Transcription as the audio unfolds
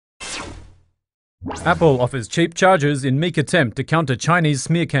Apple offers cheap chargers in meek attempt to counter Chinese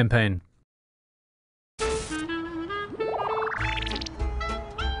smear campaign.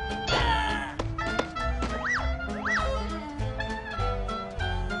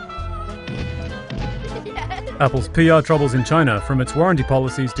 Apple's PR troubles in China, from its warranty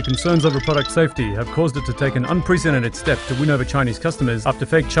policies to concerns over product safety, have caused it to take an unprecedented step to win over Chinese customers after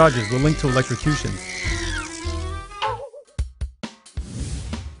fake chargers were linked to electrocutions.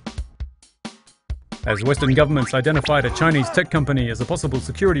 As Western governments identified a Chinese tech company as a possible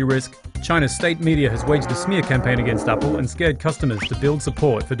security risk, China's state media has waged a smear campaign against Apple and scared customers to build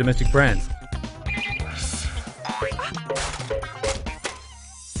support for domestic brands.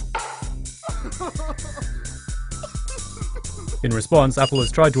 In response, Apple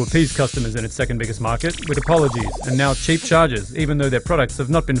has tried to appease customers in its second biggest market with apologies and now cheap chargers, even though their products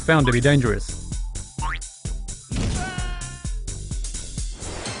have not been found to be dangerous.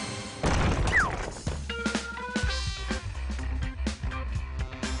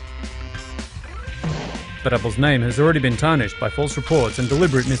 But Apple's name has already been tarnished by false reports and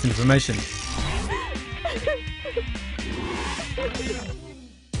deliberate misinformation.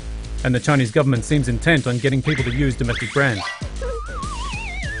 And the Chinese government seems intent on getting people to use domestic brands.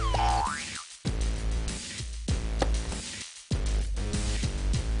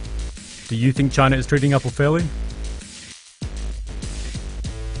 Do you think China is treating Apple fairly?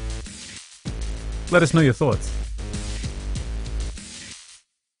 Let us know your thoughts.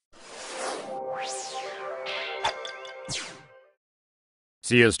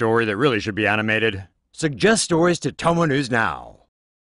 See a story that really should be animated? Suggest stories to Tomo News now.